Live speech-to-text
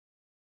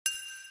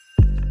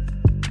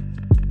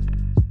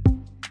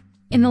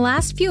In the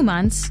last few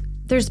months,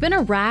 there's been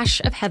a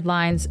rash of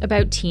headlines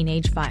about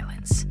teenage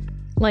violence.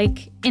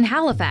 Like, in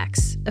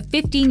Halifax, a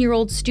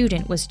 15-year-old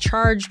student was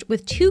charged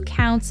with 2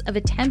 counts of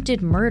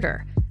attempted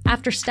murder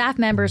after staff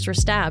members were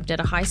stabbed at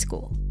a high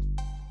school.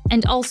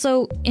 And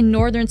also, in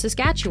northern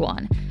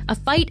Saskatchewan, a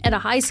fight at a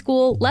high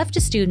school left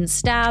a student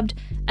stabbed,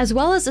 as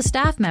well as a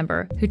staff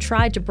member who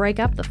tried to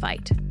break up the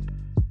fight.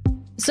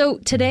 So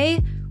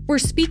today, we're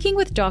speaking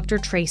with Dr.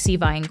 Tracy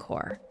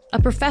Vaillancourt,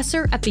 a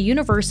professor at the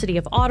University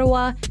of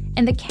Ottawa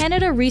and the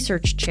Canada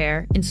Research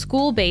Chair in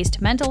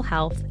School-Based Mental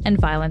Health and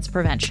Violence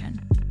Prevention.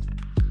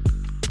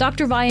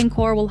 Dr.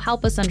 Vaillancourt will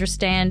help us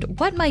understand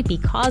what might be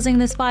causing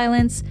this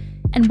violence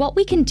and what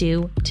we can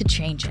do to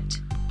change it.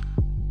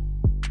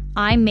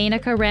 I'm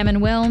Menaka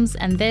Raman-Wilms,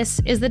 and this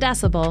is The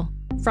Decibel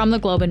from the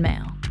Globe and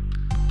Mail.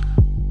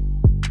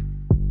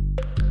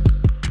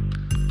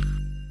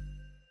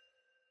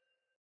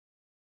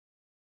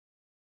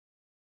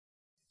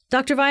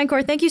 Dr.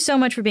 Vaillancourt, thank you so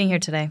much for being here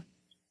today.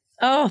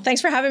 Oh,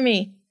 thanks for having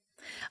me.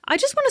 I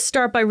just want to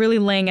start by really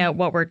laying out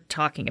what we're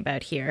talking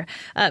about here,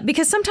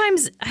 because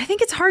sometimes I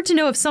think it's hard to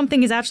know if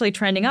something is actually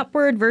trending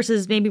upward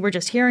versus maybe we're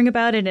just hearing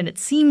about it and it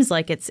seems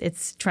like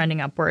it's trending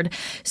upward.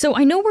 So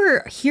I know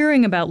we're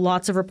hearing about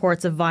lots of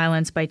reports of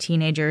violence by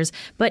teenagers,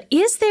 but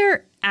is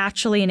there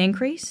actually an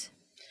increase?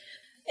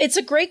 It's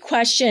a great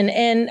question,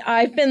 and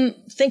I've been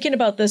thinking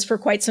about this for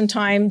quite some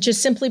time,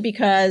 just simply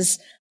because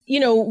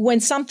when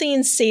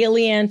something's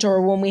salient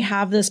or when we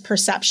have this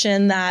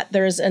perception that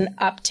there's an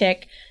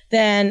uptick,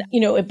 then,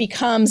 it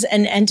becomes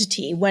an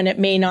entity when it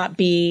may not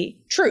be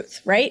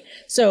truth, right?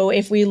 So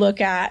if we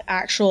look at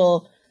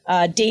actual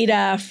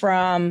data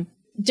from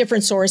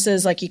different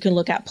sources, like you can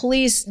look at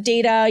police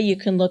data, you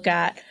can look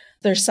at,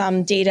 there's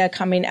some data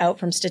coming out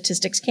from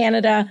Statistics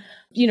Canada,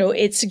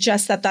 it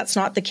suggests that that's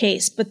not the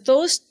case, but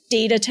those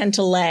data tend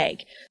to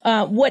lag.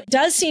 What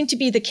does seem to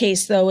be the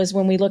case, though, is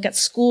when we look at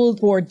school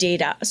board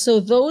data. So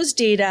those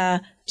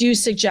data do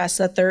suggest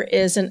that there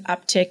is an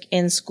uptick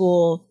in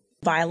school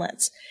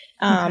violence.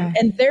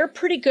 And they're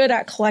pretty good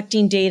at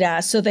collecting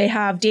data. So they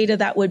have data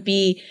that would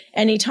be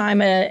anytime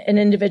an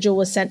individual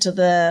was sent to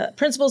the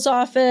principal's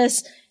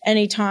office,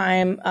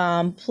 anytime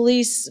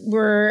police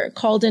were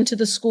called into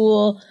the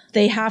school.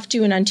 They have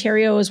to, in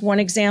Ontario as one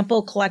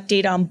example, collect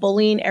data on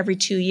bullying every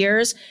 2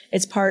 years.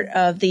 It's part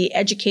of the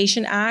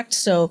Education Act.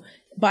 So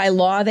by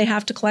law, they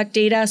have to collect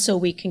data so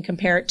we can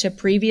compare it to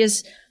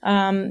previous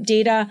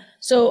data.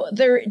 So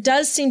there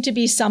does seem to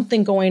be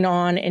something going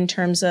on in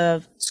terms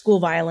of school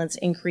violence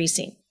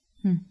increasing.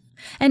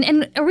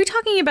 And are we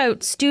talking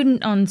about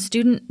student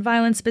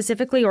violence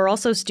specifically, or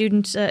also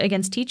student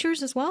against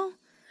teachers as well?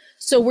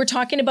 So we're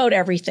talking about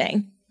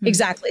everything.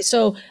 Exactly.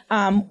 So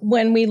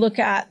when we look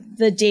at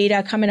the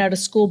data coming out of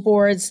school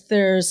boards,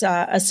 there's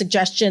a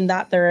suggestion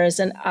that there is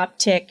an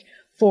uptick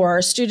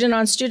for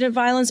student-on-student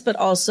violence, but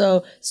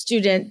also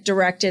student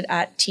directed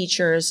at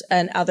teachers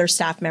and other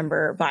staff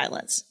member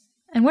violence.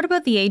 And what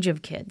about the age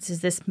of kids? Is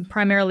this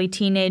primarily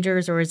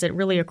teenagers, or is it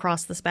really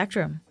across the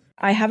spectrum?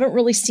 I haven't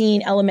really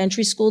seen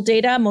elementary school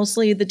data.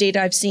 Mostly the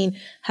data I've seen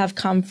have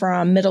come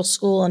from middle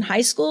school and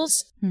high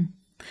schools.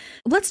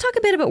 Let's talk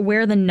a bit about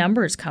where the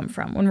numbers come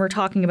from when we're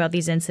talking about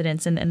these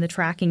incidents and the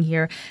tracking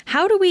here.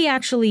 How do we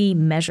actually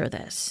measure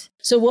this?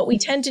 So what we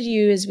tend to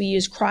do is we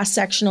use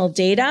cross-sectional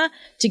data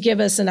to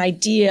give us an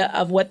idea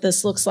of what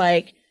this looks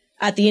like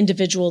at the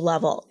individual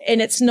level.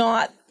 And it's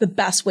not the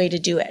best way to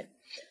do it.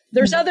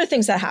 There's other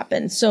things that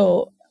happen.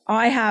 So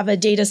I have a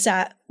data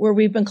set where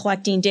we've been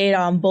collecting data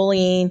on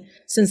bullying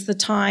since the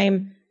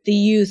time the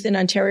youth in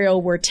Ontario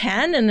were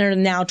 10 and they're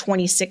now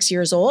 26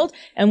 years old.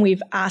 And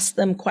we've asked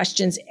them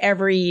questions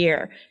every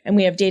year. And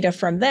we have data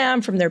from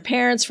them, from their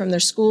parents, from their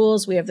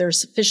schools. We have their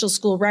official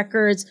school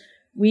records.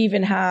 We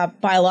even have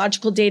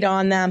biological data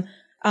on them.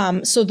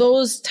 So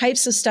those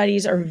types of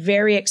studies are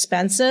very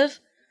expensive.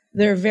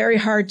 They're very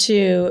hard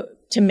to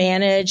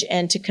manage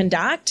and to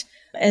conduct.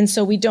 And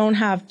so we don't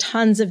have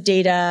tons of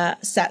data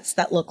sets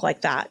that look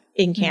like that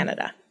in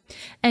Canada.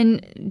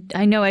 And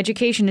I know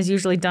education is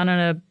usually done on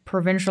a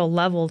provincial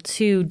level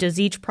too. Does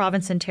each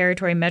province and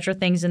territory measure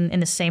things in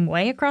the same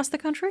way across the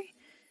country?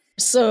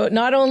 So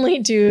not only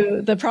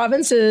do the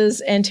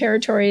provinces and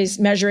territories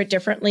measure it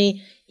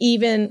differently,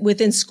 even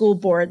within school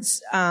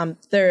boards,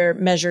 they're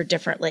measured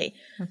differently.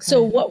 Okay.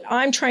 So what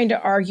I'm trying to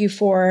argue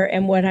for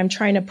and what I'm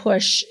trying to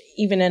push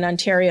even in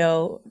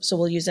Ontario, so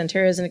we'll use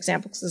Ontario as an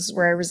example because this is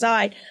where I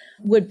reside,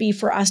 would be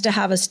for us to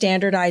have a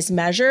standardized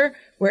measure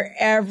where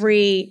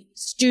every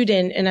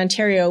student in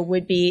Ontario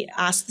would be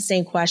asked the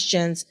same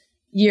questions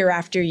year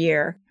after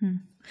year.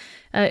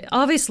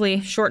 Obviously,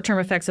 short-term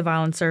effects of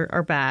violence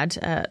are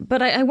bad,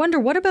 but I wonder,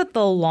 what about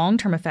the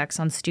long-term effects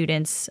on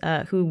students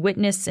who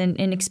witness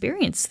and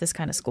experience this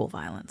kind of school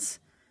violence?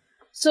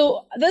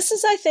 So this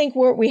is, I think,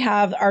 where we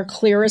have our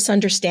clearest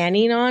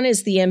understanding on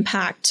is the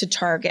impact to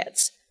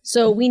targets.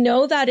 So we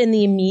know that in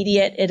the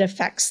immediate, it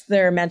affects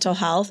their mental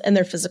health and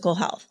their physical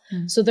health.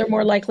 So they're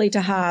more likely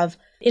to have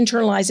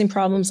internalizing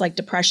problems like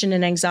depression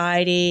and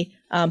anxiety,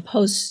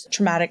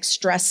 post-traumatic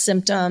stress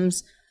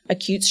symptoms,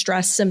 acute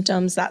stress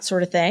symptoms, that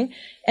sort of thing.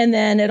 And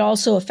then it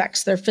also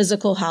affects their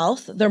physical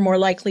health. They're more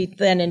likely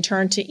then in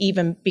turn to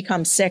even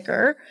become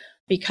sicker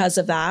because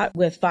of that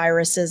with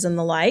viruses and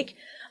the like.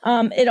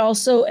 It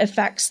also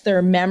affects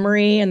their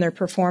memory and their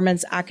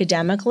performance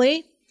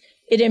academically.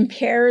 It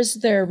impairs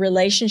their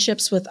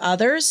relationships with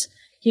others.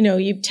 You know,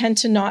 you tend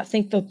to not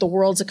think that the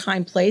world's a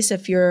kind place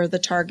if you're the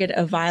target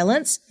of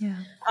violence. Yeah.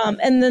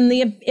 And then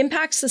the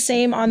impact's the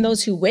same on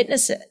those who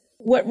witness it.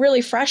 What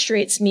really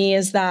frustrates me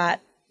is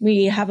that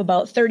we have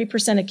about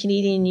 30% of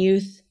Canadian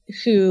youth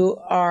who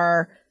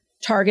are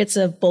targets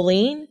of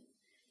bullying.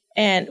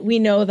 And we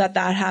know that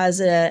that has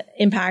an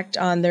impact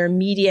on their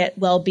immediate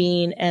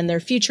well-being and their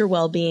future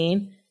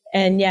well-being.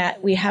 And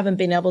yet we haven't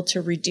been able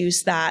to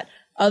reduce that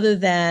other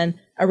than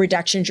a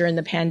reduction during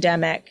the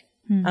pandemic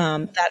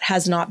that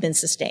has not been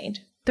sustained.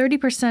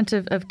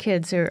 30% of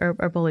kids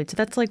are bullied. So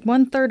that's like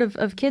 1/3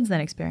 of kids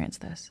then experience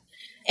this.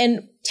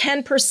 And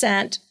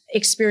 10%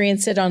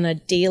 experience it on a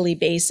daily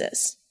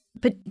basis.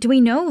 But do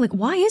we know, like,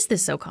 why is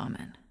this so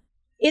common?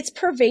 It's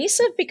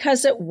pervasive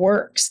because it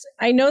works.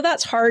 I know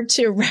that's hard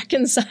to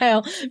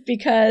reconcile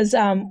because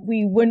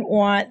we wouldn't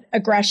want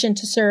aggression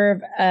to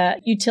serve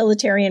a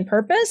utilitarian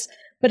purpose,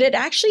 but it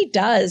actually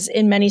does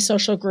in many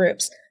social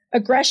groups.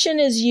 Aggression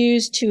is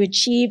used to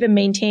achieve and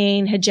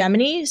maintain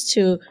hegemonies,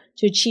 to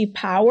achieve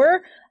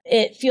power.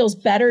 It feels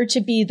better to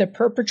be the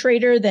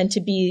perpetrator than to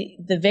be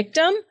the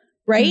victim,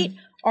 right?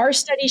 Our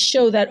studies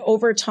show that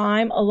over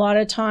time, a lot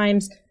of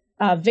times,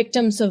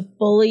 victims of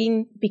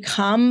bullying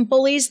become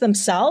bullies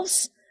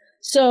themselves.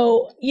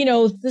 So, you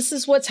know, this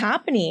is what's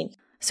happening.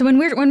 So when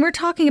we're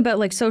talking about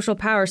like social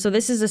power, so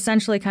this is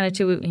essentially kind of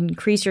to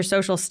increase your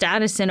social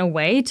status in a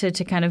way to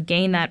kind of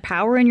gain that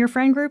power in your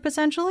friend group,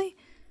 essentially?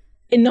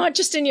 And not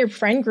just in your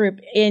friend group,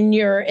 in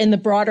the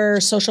broader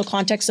social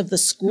context of the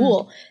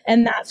school.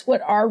 And that's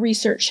what our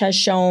research has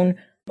shown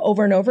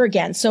over and over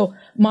again. So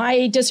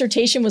my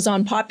dissertation was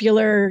on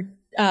popular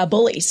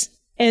bullies.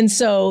 And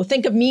so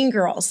think of Mean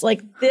Girls.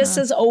 Like this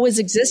has always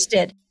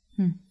existed.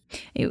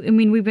 I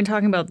mean, we've been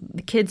talking about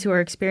the kids who are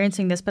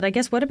experiencing this, but I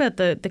guess what about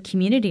the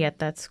community at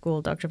that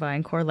school, Dr.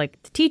 Vaillancourt,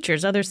 like the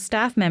teachers, other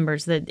staff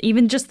members, that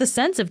even just the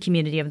sense of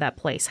community of that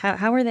place?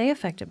 How are they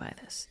affected by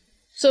this?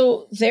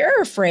 So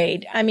they're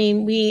afraid. I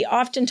mean, we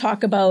often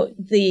talk about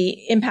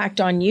the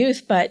impact on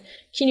youth, but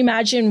can you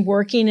imagine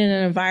working in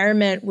an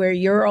environment where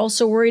you're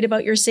also worried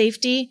about your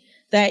safety,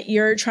 that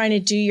you're trying to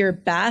do your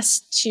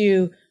best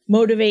to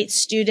motivate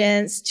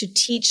students, to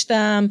teach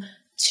them,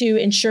 to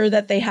ensure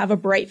that they have a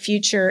bright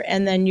future,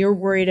 and then you're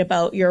worried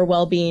about your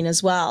well-being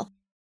as well.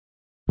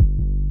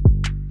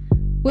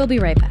 We'll be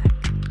right back.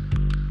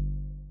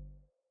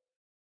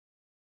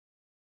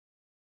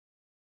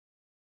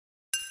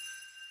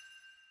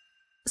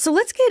 So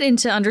let's get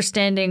into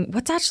understanding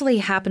what's actually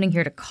happening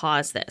here to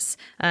cause this.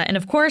 And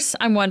of course,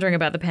 I'm wondering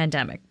about the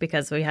pandemic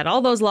because we had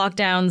all those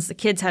lockdowns. The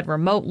kids had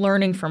remote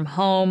learning from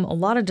home, a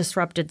lot of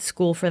disrupted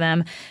school for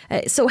them.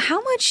 So how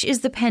much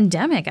is the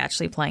pandemic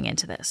actually playing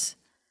into this?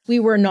 We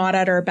were not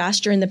at our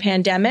best during the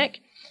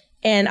pandemic.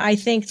 And I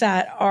think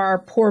that our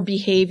poor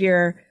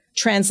behavior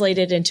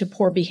translated into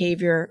poor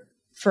behavior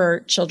for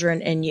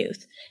children and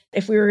youth.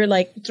 If we were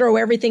like throw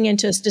everything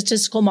into a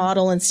statistical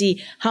model and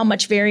see how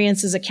much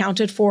variance is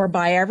accounted for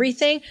by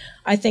everything,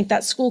 I think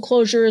that school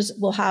closures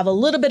will have a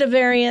little bit of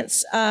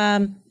variance.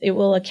 It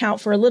will account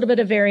for a little bit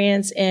of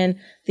variance in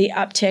the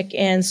uptick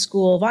in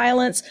school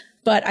violence.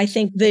 But I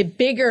think the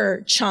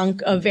bigger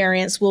chunk of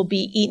variance will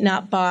be eaten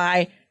up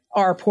by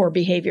our poor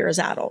behavior as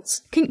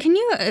adults. Can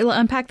you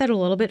unpack that a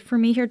little bit for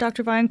me here,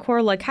 Dr.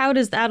 Vaillancourt? Like, how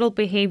does adult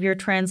behavior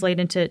translate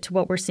into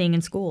what we're seeing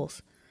in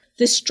schools?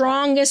 The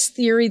strongest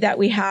theory that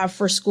we have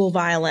for school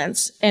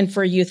violence and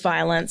for youth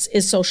violence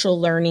is social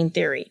learning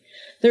theory.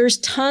 There's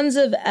tons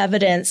of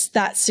evidence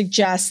that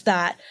suggests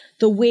that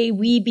the way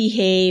we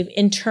behave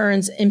in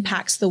turns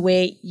impacts the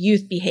way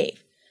youth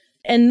behave.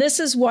 And this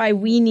is why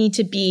we need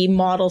to be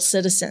model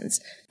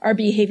citizens. Our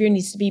behavior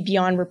needs to be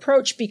beyond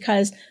reproach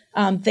because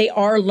they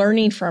are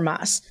learning from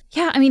us.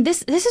 Yeah, I mean,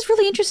 this is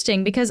really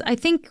interesting because I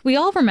think we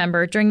all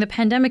remember during the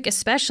pandemic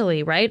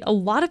especially, right? A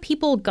lot of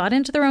people got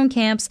into their own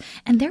camps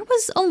and there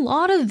was a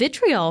lot of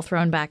vitriol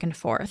thrown back and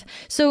forth.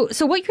 So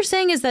what you're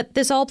saying is that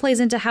this all plays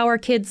into how our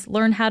kids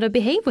learn how to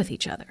behave with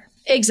each other.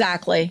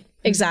 Exactly.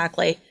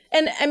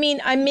 And I mean,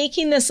 I'm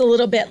making this a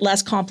little bit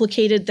less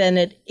complicated than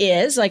it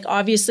is. Like,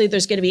 obviously,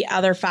 there's going to be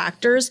other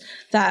factors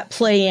that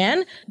play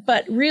in,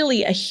 but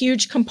really a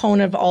huge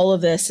component of all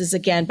of this is,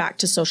 again, back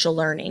to social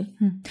learning.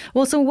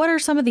 Well, so what are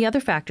some of the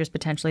other factors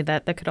potentially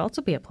that could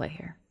also be at play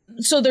here?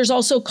 So there's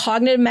also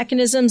cognitive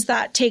mechanisms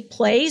that take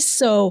place.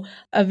 So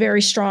a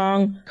very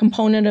strong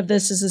component of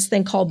this is this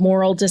thing called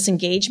moral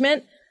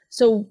disengagement.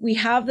 So we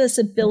have this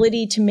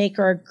ability to make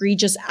our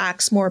egregious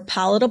acts more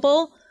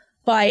palatable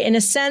by, in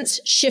a sense,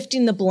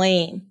 shifting the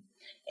blame.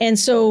 And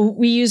so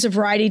we use a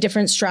variety of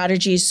different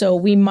strategies. So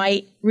we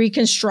might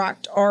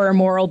reconstruct our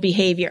immoral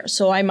behavior.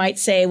 So I might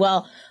say,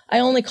 well, I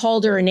only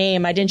called her a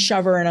name. I didn't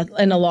shove her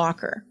in a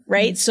locker,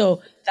 right?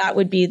 So that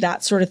would be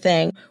that sort of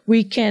thing.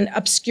 We can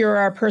obscure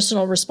our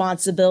personal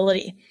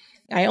responsibility.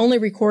 I only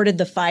recorded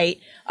the fight,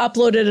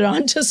 uploaded it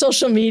onto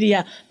social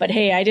media, but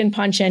hey, I didn't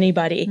punch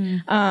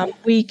anybody.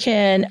 We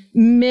can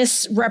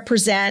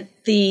misrepresent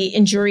the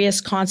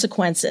injurious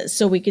consequences.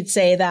 So we could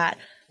say that,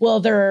 well,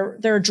 they're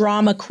a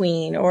drama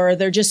queen, or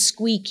they're just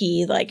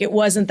squeaky. Like, it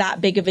wasn't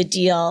that big of a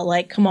deal.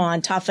 Like, come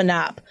on, toughen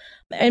up.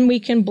 And we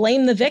can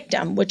blame the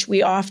victim, which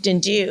we often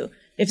do.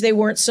 If they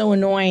weren't so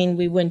annoying,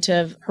 we wouldn't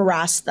have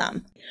harassed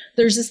them.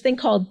 There's this thing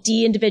called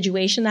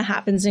de-individuation that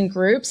happens in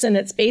groups. And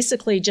it's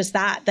basically just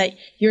that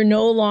you're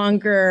no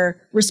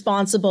longer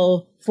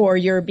responsible for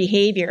your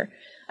behavior.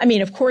 I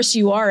mean, of course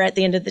you are at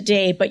the end of the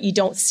day, but you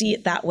don't see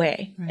it that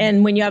way. Right.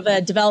 And when you have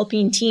a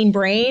developing teen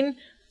brain,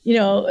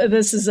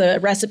 this is a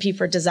recipe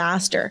for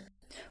disaster.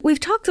 We've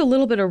talked a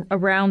little bit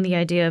around the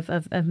idea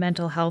of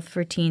mental health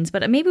for teens,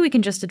 but maybe we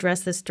can just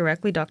address this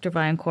directly, Dr.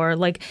 Vaillancourt.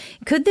 Like,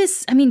 could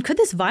this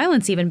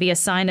violence even be a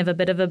sign of a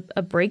bit of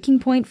a breaking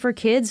point for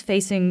kids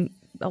facing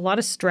a lot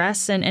of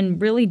stress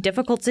and really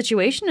difficult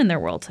situation in their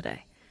world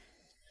today?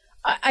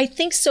 I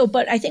think so,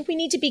 but I think we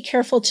need to be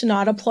careful to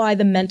not apply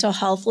the mental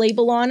health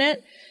label on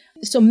it.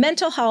 So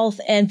mental health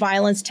and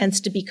violence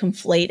tends to be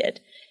conflated.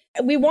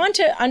 We want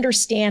to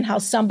understand how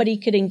somebody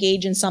could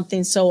engage in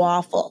something so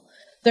awful.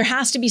 There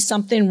has to be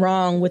something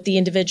wrong with the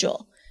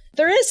individual.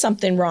 There is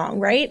something wrong,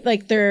 right?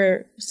 Like,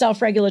 their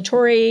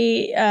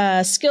self-regulatory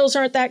skills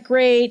aren't that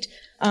great.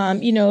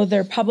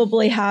 They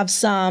probably have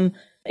some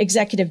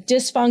executive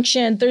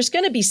dysfunction. There's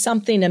going to be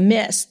something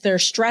amiss. Their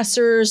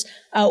stressors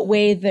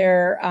outweigh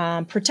their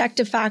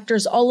protective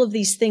factors. All of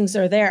these things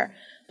are there.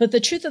 But the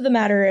truth of the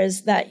matter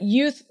is that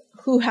youth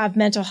who have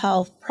mental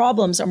health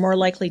problems are more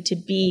likely to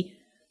be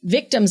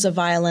victims of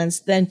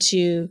violence than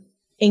to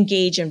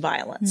engage in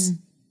violence.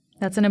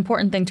 That's an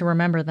important thing to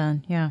remember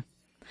then. Yeah.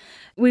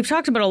 We've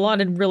talked about a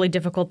lot of really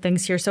difficult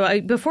things here.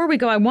 So before we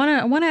go, I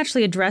want to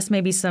actually address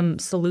maybe some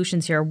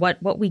solutions here,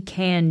 what we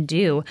can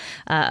do.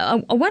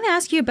 I want to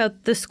ask you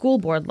about the school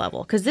board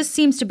level, because this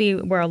seems to be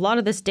where a lot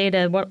of this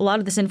data, a lot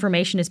of this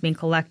information is being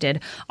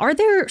collected. Are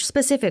there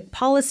specific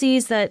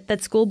policies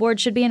that school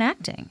boards should be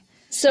enacting?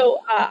 So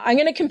I'm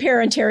going to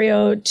compare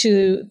Ontario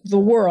to the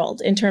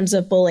world in terms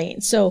of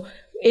bullying. So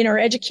in our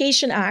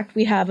Education Act,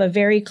 we have a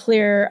very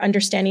clear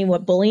understanding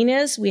what bullying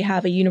is. We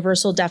have a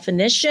universal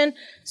definition,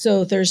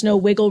 so there's no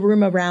wiggle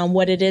room around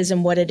what it is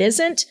and what it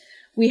isn't.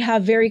 We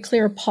have very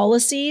clear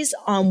policies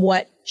on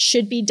what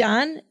should be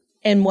done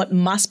and what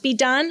must be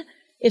done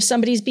if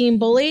somebody's being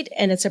bullied,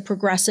 and it's a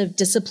progressive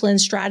discipline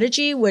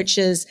strategy, which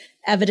is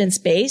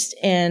evidence-based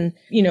and,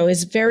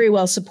 is very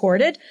well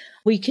supported.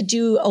 We could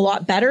do a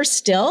lot better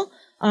still.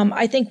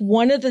 I think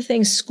one of the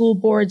things school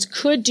boards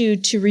could do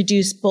to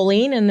reduce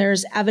bullying, and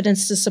there's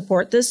evidence to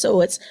support this, so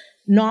it's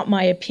not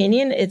my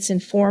opinion, it's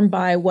informed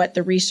by what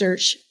the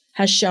research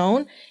has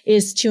shown,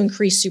 is to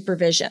increase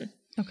supervision.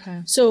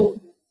 Okay. So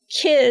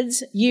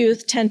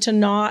youth tend to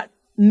not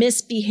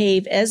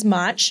misbehave as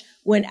much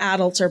when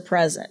adults are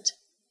present.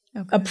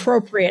 Okay.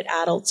 Appropriate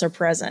adults are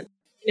present.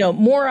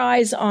 More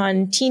eyes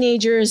on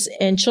teenagers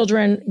and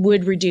children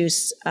would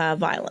reduce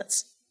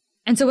violence.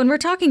 And so when we're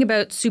talking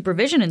about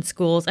supervision in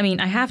schools,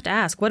 I have to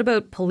ask, what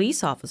about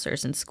police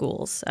officers in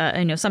schools?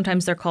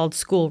 Sometimes they're called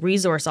school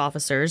resource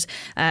officers.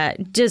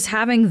 Does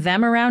having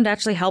them around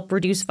actually help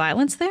reduce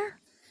violence there?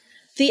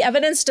 The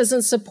evidence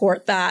doesn't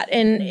support that.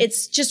 And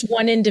it's just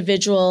one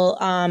individual.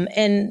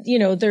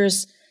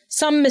 There's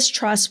some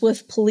mistrust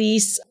with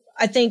police.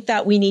 I think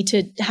that we need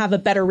to have a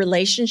better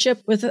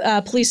relationship with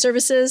police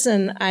services.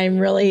 And I'm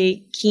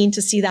really keen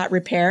to see that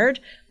repaired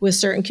with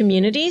certain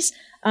communities.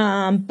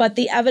 But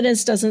the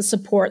evidence doesn't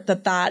support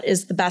that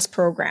is the best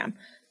program.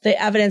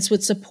 The evidence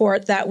would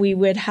support that we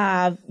would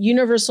have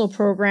universal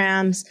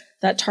programs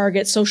that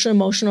target social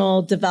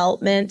emotional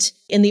development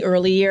in the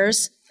early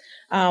years.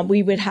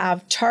 We would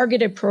have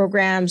targeted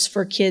programs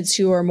for kids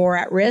who are more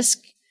at risk.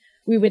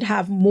 We would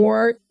have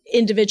more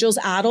individuals,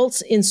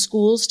 adults in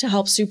schools to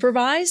help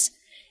supervise,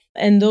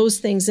 and those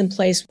things in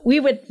place. We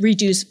would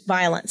reduce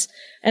violence.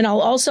 And I'll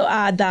also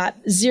add that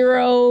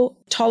zero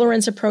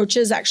tolerance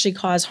approaches actually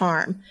cause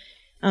harm.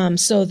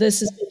 So this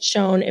has been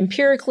shown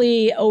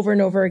empirically over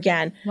and over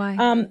again.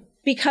 Why?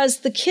 Because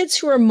the kids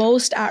who are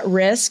most at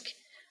risk,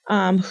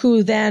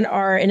 who then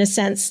are, in a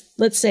sense,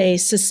 let's say,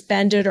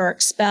 suspended or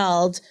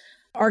expelled,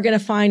 are going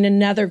to find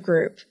another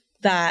group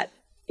that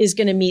is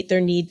going to meet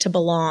their need to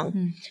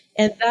belong.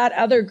 And that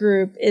other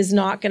group is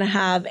not going to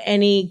have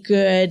any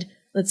good,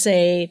 let's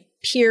say,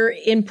 peer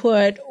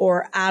input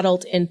or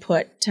adult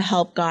input to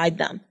help guide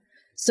them.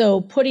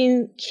 So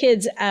putting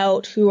kids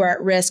out who are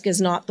at risk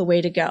is not the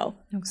way to go.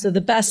 Okay. So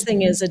the best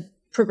thing is a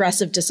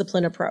progressive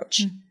discipline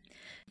approach.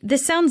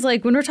 This sounds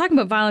like, when we're talking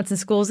about violence in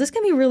schools, this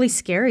can be really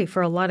scary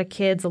for a lot of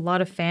kids, a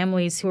lot of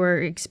families who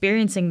are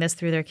experiencing this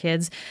through their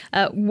kids.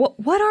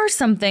 What are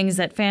some things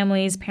that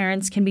families,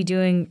 parents can be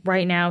doing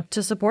right now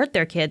to support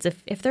their kids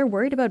if they're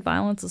worried about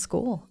violence at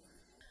school?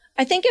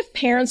 I think if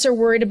parents are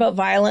worried about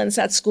violence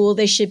at school,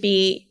 they should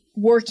be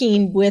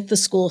working with the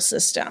school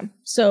system.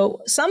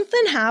 So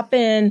something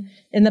happened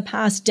in the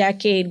past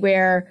decade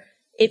where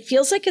it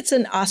feels like it's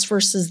an us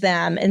versus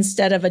them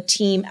instead of a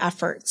team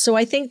effort. So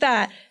I think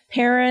that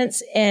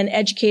parents and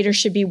educators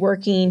should be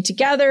working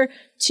together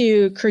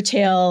to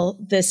curtail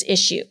this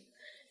issue.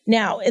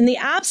 Now, in the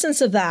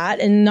absence of that,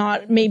 and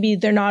maybe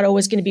they're not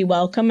always going to be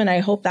welcome, and I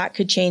hope that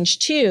could change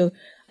too,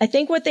 I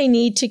think what they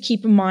need to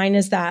keep in mind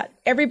is that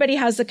everybody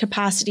has the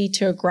capacity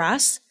to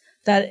aggress,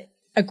 that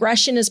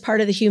aggression is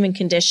part of the human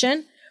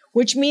condition,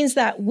 which means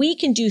that we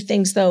can do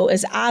things, though,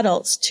 as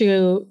adults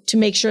to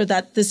make sure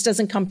that this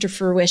doesn't come to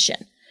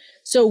fruition.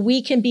 So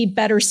we can be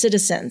better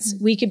citizens.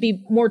 We could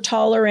be more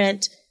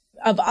tolerant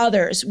of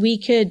others. We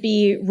could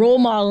be role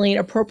modeling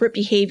appropriate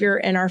behavior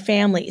in our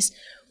families.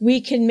 We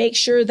can make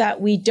sure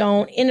that we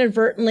don't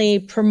inadvertently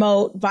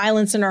promote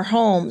violence in our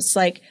homes,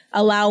 like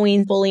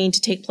allowing bullying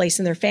to take place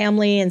in their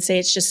family and say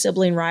it's just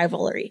sibling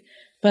rivalry.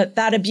 But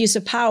that abuse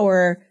of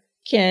power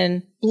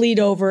can bleed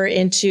over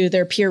into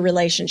their peer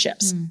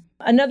relationships.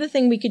 Another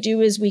thing we could do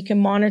is we can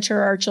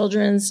monitor our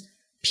children's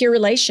peer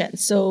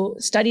relations. So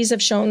studies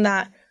have shown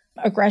that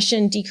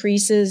aggression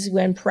decreases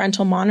when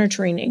parental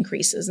monitoring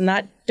increases. And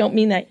that don't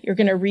mean that you're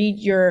going to read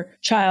your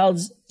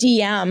child's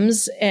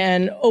DMs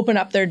and open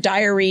up their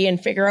diary and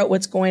figure out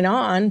what's going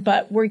on.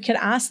 But we could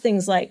ask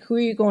things like, who are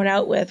you going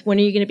out with? When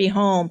are you going to be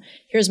home?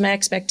 Here's my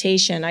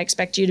expectation. I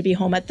expect you to be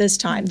home at this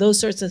time. Those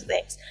sorts of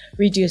things.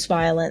 Reduce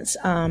violence.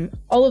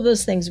 All of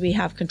those things we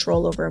have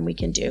control over and we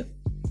can do.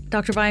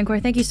 Dr.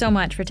 Vaillancourt, thank you so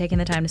much for taking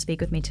the time to speak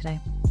with me today.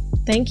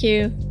 Thank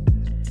you.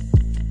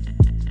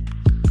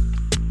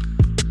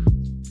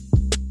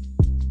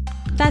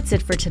 That's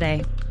it for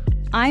today.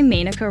 I'm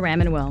Menaka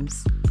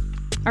Raman-Wilms.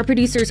 Our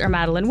producers are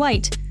Madeline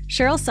White,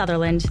 Cheryl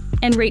Sutherland,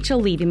 and Rachel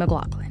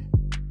Levy-McLaughlin.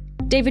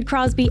 David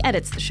Crosby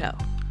edits the show.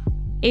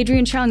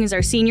 Adrian Chung is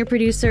our senior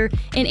producer,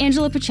 and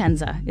Angela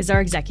Pacenza is our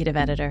executive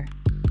editor.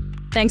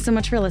 Thanks so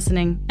much for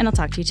listening, and I'll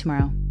talk to you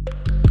tomorrow.